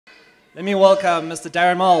Let me welcome Mr.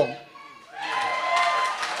 Darren Maule.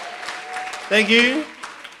 Thank you.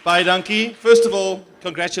 Bye, donkey. First of all,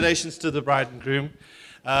 congratulations to the bride and groom.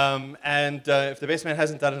 If the best man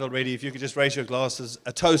hasn't done it already, if you could just raise your glasses,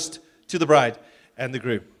 a toast to the bride and the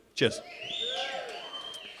groom. Cheers.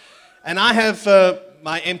 And I have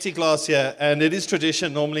my empty glass here, and it is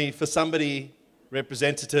tradition normally for somebody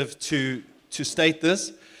representative to state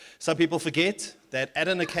this. Some people forget that at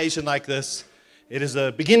an occasion like this, it is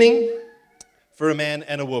a beginning for a man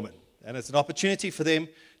and a woman, and it's an opportunity for them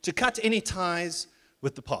to cut any ties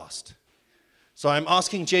with the past. So I'm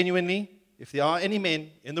asking genuinely if there are any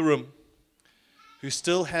men in the room who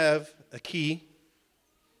still have a key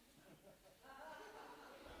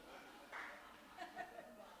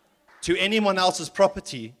to anyone else's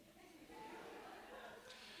property.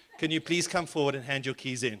 Can you please come forward and hand your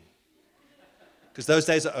keys in? Because those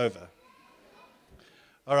days are over.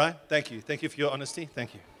 All right, thank you. Thank you for your honesty.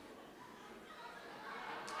 Thank you.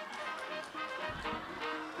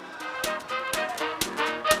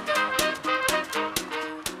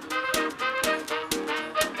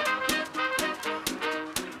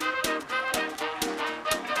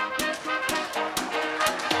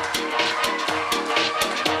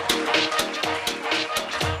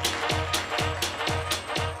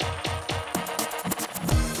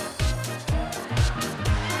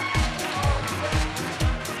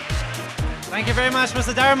 Thank you very much,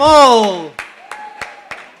 Mr. Darren Maule.